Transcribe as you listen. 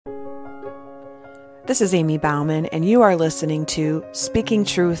This is Amy Bauman, and you are listening to Speaking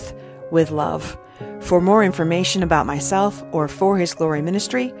Truth with Love. For more information about myself or For His Glory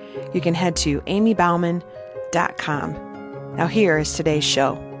Ministry, you can head to amybauman.com. Now here is today's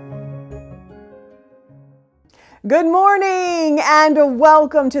show. Good morning and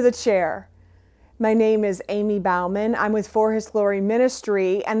welcome to the chair. My name is Amy Bauman. I'm with For His Glory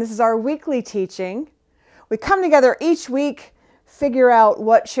Ministry, and this is our weekly teaching. We come together each week, figure out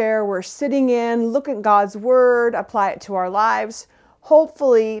what chair we're sitting in, look at God's Word, apply it to our lives,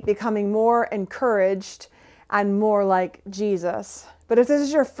 hopefully becoming more encouraged and more like Jesus. But if this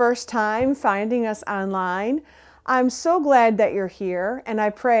is your first time finding us online, I'm so glad that you're here, and I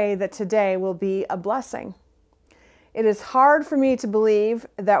pray that today will be a blessing. It is hard for me to believe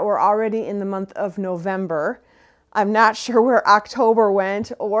that we're already in the month of November. I'm not sure where October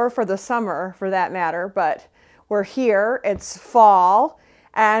went, or for the summer for that matter, but we're here, it's fall,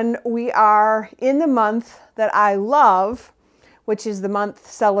 and we are in the month that I love, which is the month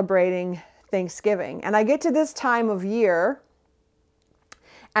celebrating Thanksgiving. And I get to this time of year,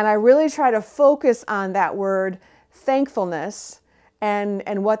 and I really try to focus on that word thankfulness and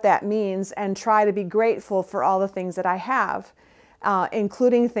what that means, and try to be grateful for all the things that I have,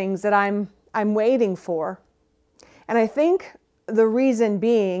 including things that I'm waiting for. And I think the reason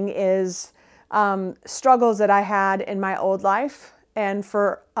being is struggles that I had in my old life. And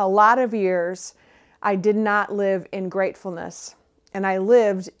for a lot of years, I did not live in gratefulness, and I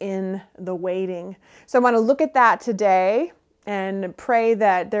lived in the waiting. So I want to look at that today and pray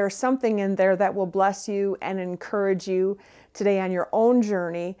that there's something in there that will bless you and encourage you today on your own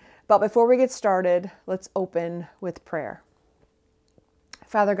journey. But before we get started, let's open with prayer.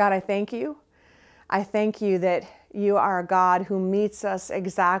 Father God, I thank you. I thank you that you are a God who meets us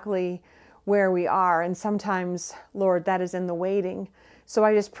exactly where we are. And sometimes, Lord, that is in the waiting. So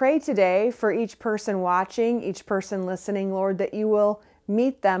I just pray today for each person watching, each person listening, Lord, that you will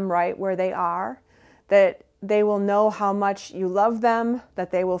meet them right where they are, that they will know how much you love them,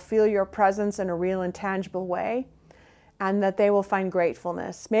 that they will feel your presence in a real and tangible way, and that they will find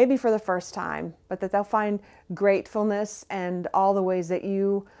gratefulness, maybe for the first time, but that they'll find gratefulness and all the ways that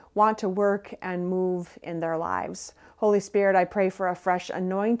you want to work and move in their lives. Holy Spirit, I pray for a fresh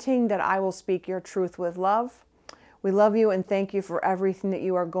anointing, that I will speak your truth with love. We love you and thank you for everything that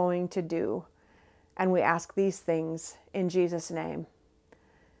you are going to do. And we ask these things in Jesus' name.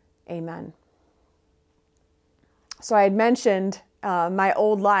 Amen. So I had mentioned my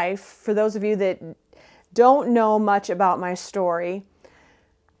old life. For those of you that don't know much about my story,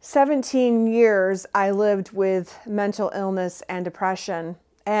 17 years I lived with mental illness and depression,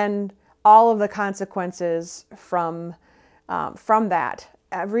 and all of the consequences from that.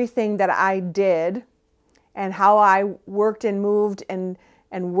 Everything that I did and how I worked and moved and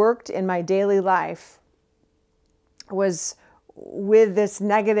worked in my daily life was with this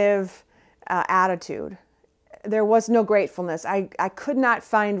negative attitude. There was no gratefulness. I could not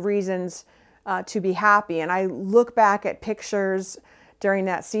find reasons to be happy. And I look back at pictures during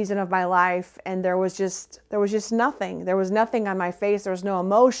that season of my life, and there was just nothing. There was nothing on my face. There was no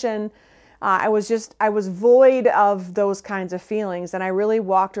emotion. I was void of those kinds of feelings, and I really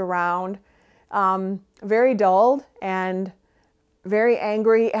walked around very dulled and very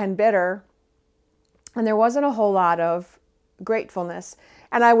angry and bitter, and there wasn't a whole lot of gratefulness.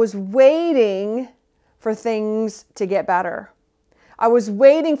 And I was waiting for things to get better. I was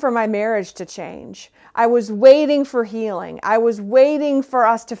waiting for my marriage to change. I was waiting for healing. I was waiting for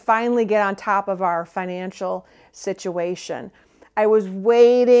us to finally get on top of our financial situation. I was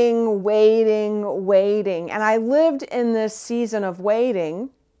waiting. And I lived in this season of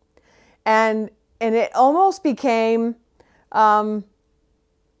waiting. And it almost became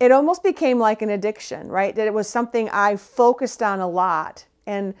like an addiction, right? That it was something I focused on a lot,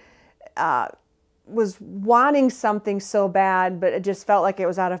 and was wanting something so bad, but it just felt like it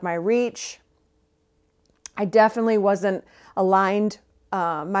was out of my reach. I definitely wasn't aligned.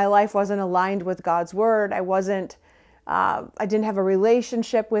 My life wasn't aligned with God's Word. I didn't have a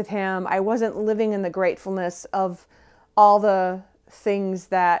relationship with Him. I wasn't living in the gratefulness of all the things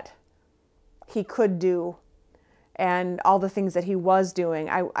that He could do and all the things that He was doing.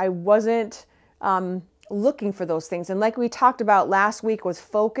 I wasn't looking for those things. And like we talked about last week with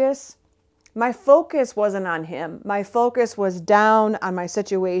focus, my focus wasn't on Him. My focus was down on my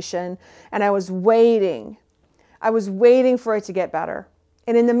situation, and I was waiting. I was waiting for it to get better.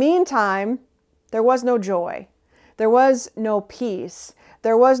 And in the meantime, there was no joy. There was no peace.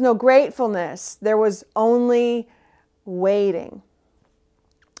 There was no gratefulness. There was only waiting.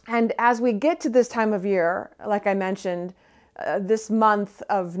 And as we get to this time of year, like I mentioned, this month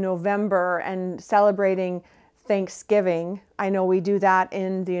of November and celebrating Thanksgiving. I know we do that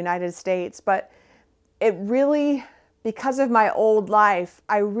in the United States, but it really, because of my old life,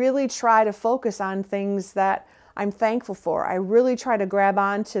 I really try to focus on things that I'm thankful for. I really try to grab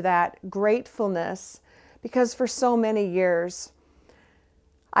onto that gratefulness, because for so many years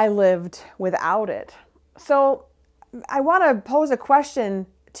I lived without it. So I want to pose a question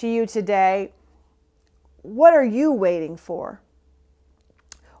to you today. What are you waiting for?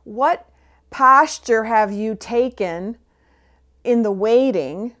 What posture have you taken in the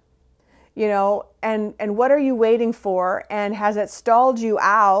waiting, and what are you waiting for? And has it stalled you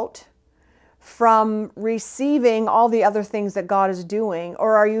out from receiving all the other things that God is doing?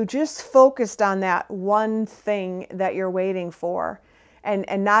 Or are you just focused on that one thing that you're waiting for and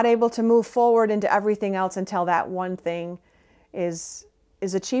not able to move forward into everything else until that one thing is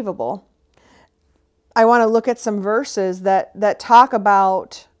achievable? I want to look at some verses that talk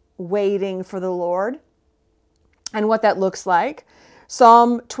about waiting for the Lord and what that looks like.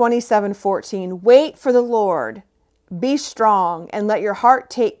 Psalm 27:14, wait for the Lord, be strong, and let your heart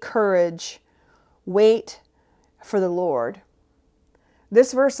take courage. Wait for the Lord.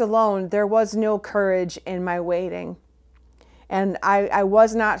 This verse alone, there was no courage in my waiting. And I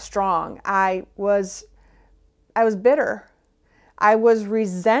was not strong. I was bitter. I was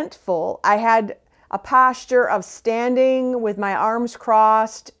resentful. I had a posture of standing with my arms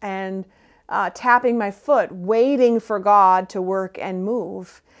crossed and tapping my foot, waiting for God to work and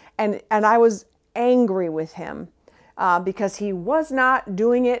move. And I was angry with him because he was not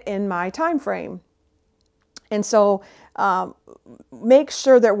doing it in my time frame. And so make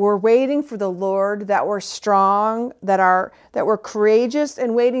sure that we're waiting for the Lord, that we're strong, that we're courageous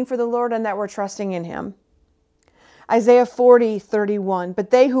in waiting for the Lord, and that we're trusting in him. Isaiah 40:31, but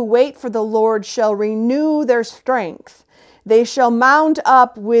they who wait for the Lord shall renew their strength. They shall mount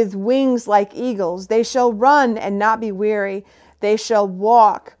up with wings like eagles. They shall run and not be weary. They shall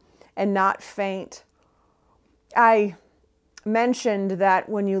walk and not faint. I mentioned that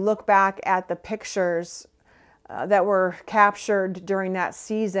when you look back at the pictures that were captured during that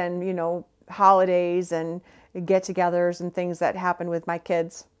season, holidays and get-togethers and things that happened with my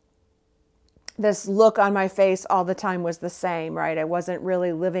kids, this look on my face all the time was the same, right? I wasn't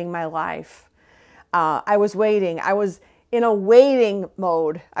really living my life. I was waiting. I was in a waiting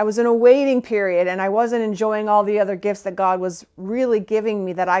mode. I was in a waiting period, and I wasn't enjoying all the other gifts that God was really giving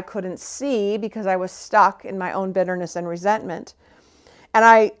me that I couldn't see because I was stuck in my own bitterness and resentment. And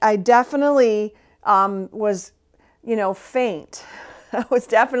I definitely was, faint. I was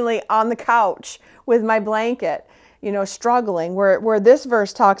definitely on the couch with my blanket, struggling, where this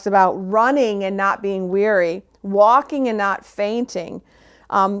verse talks about running and not being weary, walking and not fainting,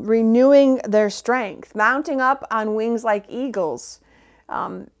 renewing their strength, mounting up on wings like eagles.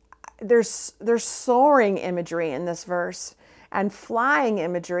 There's soaring imagery in this verse and flying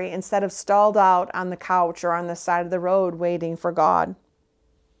imagery instead of stalled out on the couch or on the side of the road waiting for God.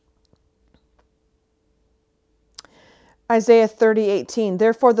 Isaiah 30:18,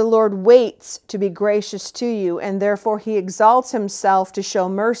 therefore the Lord waits to be gracious to you, and therefore he exalts himself to show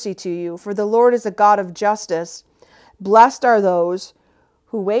mercy to you. For the Lord is a God of justice. Blessed are those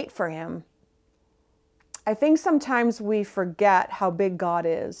who wait for him. I think sometimes we forget how big God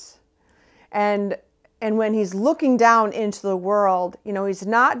is. And when he's looking down into the world, he's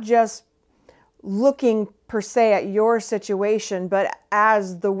not just looking per se at your situation, but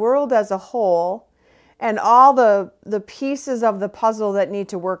as the world as a whole, and all the pieces of the puzzle that need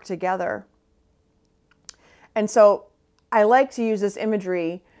to work together. And so I like to use this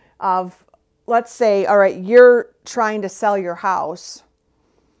imagery of, let's say, all right, you're trying to sell your house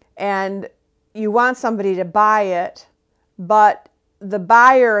and you want somebody to buy it, but the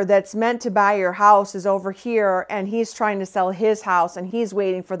buyer that's meant to buy your house is over here and he's trying to sell his house and he's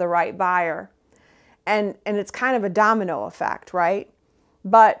waiting for the right buyer. And it's kind of a domino effect, right?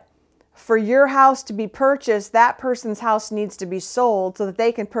 But for your house to be purchased, that person's house needs to be sold so that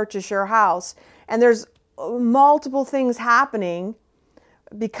they can purchase your house. And there's multiple things happening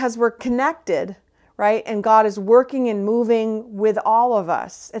because we're connected, right? And God is working and moving with all of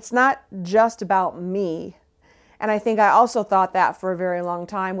us. It's not just about me. And I think I also thought that for a very long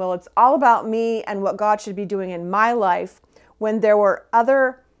time. Well, it's all about me and what God should be doing in my life, when there were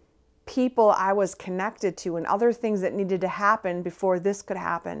other people I was connected to and other things that needed to happen before this could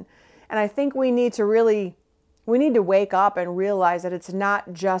happen. And I think we need to wake up and realize that it's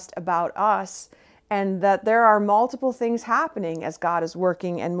not just about us and that there are multiple things happening as God is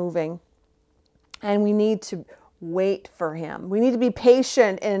working and moving. And we need to wait for him. We need to be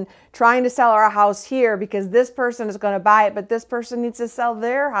patient in trying to sell our house here because this person is going to buy it, but this person needs to sell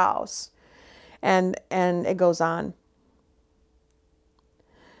their house. And it goes on.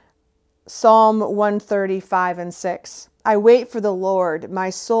 Psalm 135 and 6. I wait for the Lord, my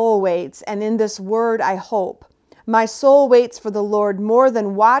soul waits, and in this word I hope. My soul waits for the Lord more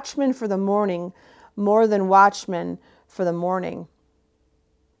than watchmen for the morning, more than watchmen for the morning.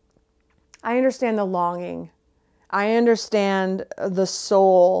 I understand the longing. I understand the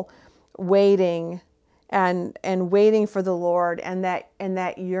soul waiting and waiting for the Lord and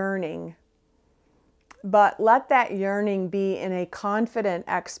that yearning. But let that yearning be in a confident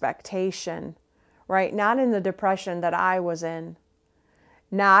expectation, right? Not in the depression that I was in,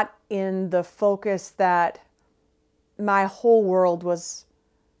 not in the focus that my whole world was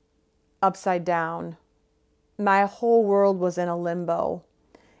upside down. My whole world was in a limbo.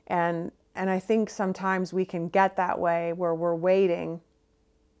 And I think sometimes we can get that way where we're waiting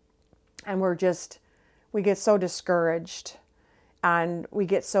and we get so discouraged and we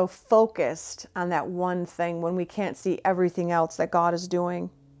get so focused on that one thing when we can't see everything else that God is doing.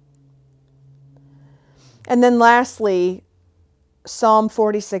 And then lastly, Psalm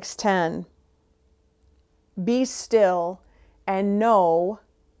 46:10. Be still and know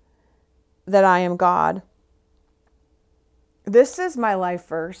that I am God. This is my life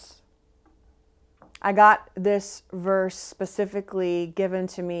verse. I got this verse specifically given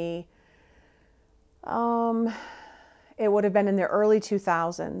to me. It would have been in the early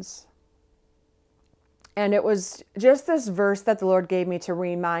 2000s. And it was just this verse that the Lord gave me to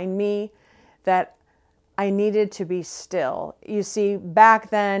remind me that I needed to be still. You see,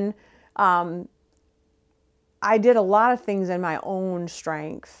 back then, I did a lot of things in my own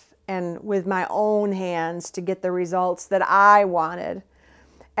strength and with my own hands to get the results that I wanted.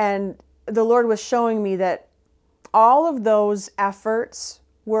 And the Lord was showing me that all of those efforts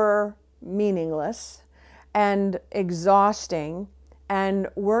were meaningless and exhausting and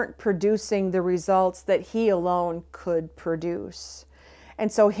weren't producing the results that He alone could produce.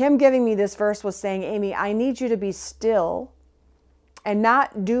 And so Him giving me this verse was saying, Amy, I need you to be still and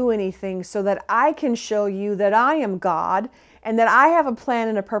not do anything so that I can show you that I am God and that I have a plan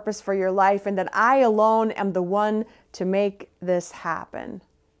and a purpose for your life and that I alone am the one to make this happen.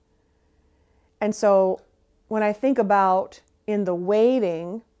 And so when I think about in the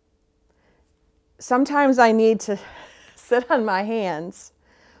waiting, sometimes I need to sit on my hands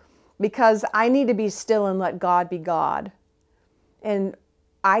because I need to be still and let God be God. And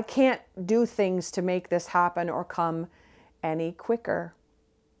I can't do things to make this happen or come any quicker.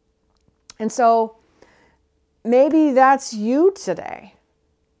 And so maybe that's you today.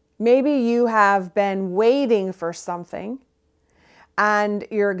 Maybe you have been waiting for something and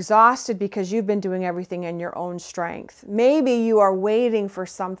you're exhausted because you've been doing everything in your own strength. Maybe you are waiting for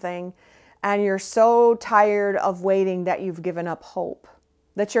something and you're so tired of waiting that you've given up hope,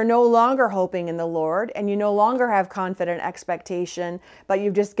 that you're no longer hoping in the Lord and you no longer have confident expectation, but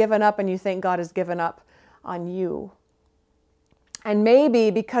you've just given up and you think God has given up on you. And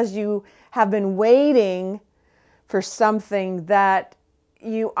maybe because you have been waiting for something that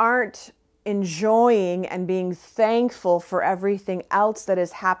you aren't enjoying and being thankful for everything else that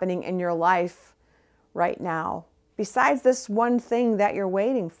is happening in your life right now. Besides this one thing that you're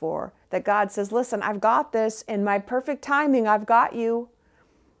waiting for, that God says, listen, I've got this in my perfect timing. I've got you,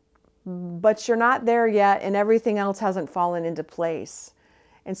 but you're not there yet and everything else hasn't fallen into place.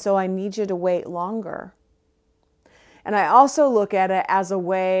 And so I need you to wait longer. And I also look at it as a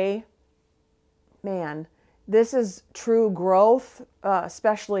way, man, this is true growth,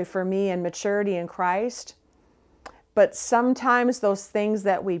 especially for me and maturity in Christ. But sometimes those things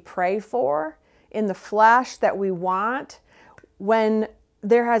that we pray for in the flesh that we want, when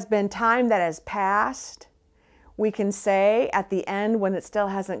there has been time that has passed, we can say at the end when it still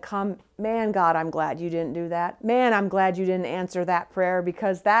hasn't come, man, God, I'm glad you didn't do that. Man, I'm glad you didn't answer that prayer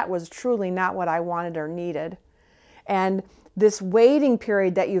because that was truly not what I wanted or needed. And this waiting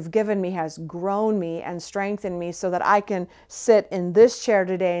period that you've given me has grown me and strengthened me so that I can sit in this chair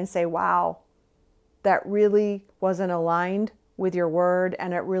today and say, wow, that really wasn't aligned with your word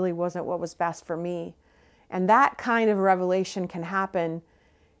and it really wasn't what was best for me. And that kind of revelation can happen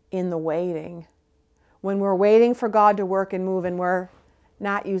in the waiting. When we're waiting for God to work and move and we're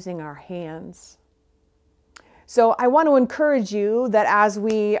not using our hands. So I want to encourage you that as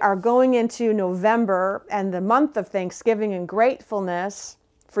we are going into November and the month of Thanksgiving and gratefulness,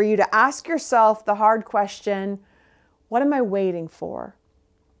 for you to ask yourself the hard question, what am I waiting for?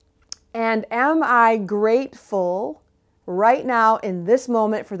 And am I grateful right now in this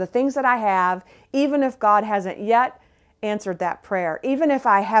moment for the things that I have, even if God hasn't yet answered that prayer, even if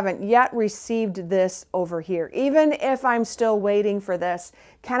I haven't yet received this over here, even if I'm still waiting for this,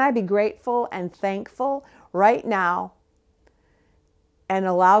 can I be grateful and thankful right now and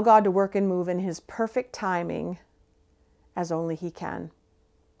allow God to work and move in His perfect timing as only He can?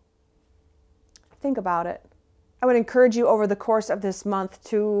 Think about it. I would encourage you over the course of this month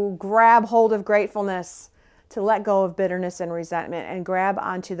to grab hold of gratefulness, to let go of bitterness and resentment, and grab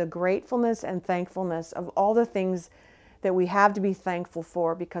onto the gratefulness and thankfulness of all the things that we have to be thankful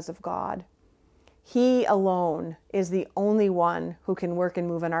for because of God. He alone is the only one who can work and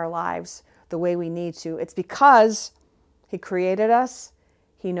move in our lives the way we need to. It's because He created us,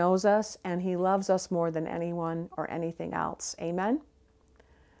 He knows us, and He loves us more than anyone or anything else. Amen?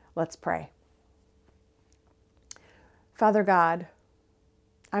 Let's pray. Father God,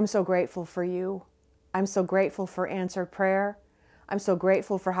 I'm so grateful for You. I'm so grateful for answered prayer. I'm so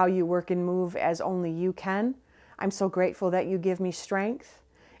grateful for how You work and move as only You can. I'm so grateful that You give me strength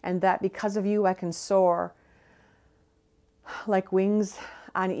and that because of You I can soar like wings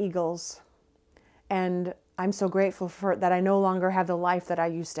on eagles. And I'm so grateful for that I no longer have the life that I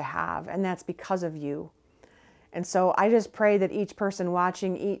used to have, and that's because of You. And so I just pray that each person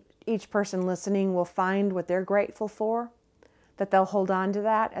watching, each person listening will find what they're grateful for, that they'll hold on to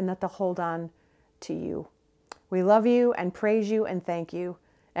that, and that they'll hold on to You. We love You and praise You and thank You.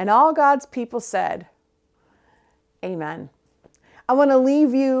 And all God's people said, Amen. I want to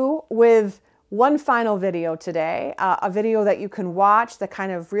leave you with one final video today, a video that you can watch that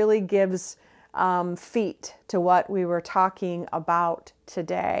kind of really gives feet to what we were talking about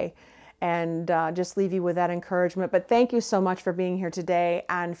today, and just leave you with that encouragement. But thank you so much for being here today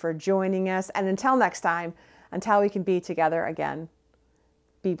and for joining us. And until next time, until we can be together again,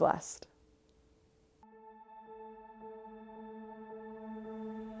 be blessed.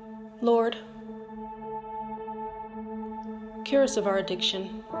 Lord, cure us of our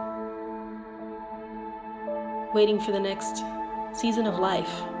addiction, waiting for the next season of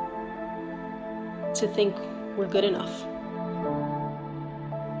life to think we're good enough,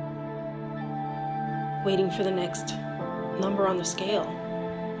 waiting for the next number on the scale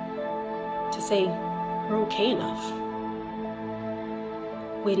to say we're okay enough,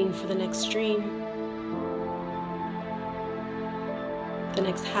 waiting for the next dream, the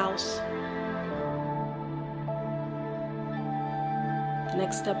next house, the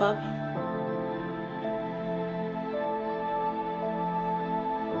next step up,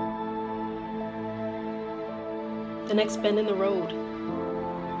 the next bend in the road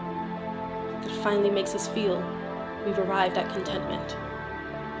that finally makes us feel we've arrived at contentment.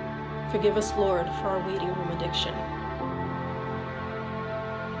 Forgive us, Lord, for our waiting room addiction.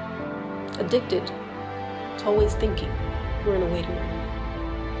 Addicted to always thinking we're in a waiting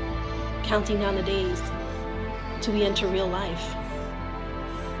room, counting down the days till we enter real life,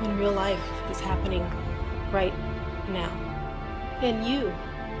 when real life is happening right now. And You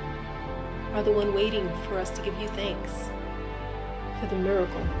are the one waiting for us to give You thanks for the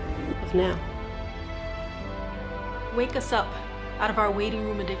miracle of now. Wake us up out of our waiting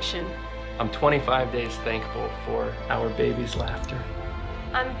room addiction. I'm 25 days thankful for our baby's laughter.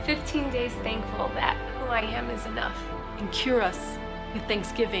 I'm 15 days thankful that who I am is enough. And cure us with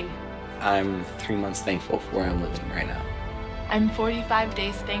thanksgiving. I'm 3 months thankful for where I'm living right now. I'm 45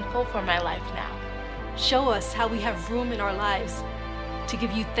 days thankful for my life now. Show us how we have room in our lives to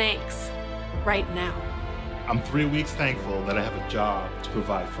give You thanks right now. I'm 3 weeks thankful that I have a job to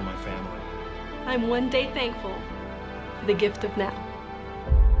provide for my family. I'm 1 day thankful for the gift of now.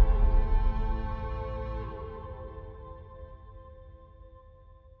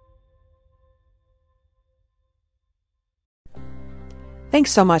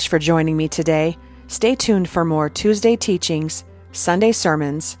 Thanks so much for joining me today. Stay tuned for more Tuesday teachings, Sunday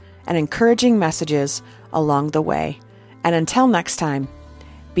sermons, and encouraging messages along the way. And until next time,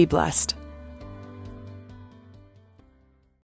 be blessed.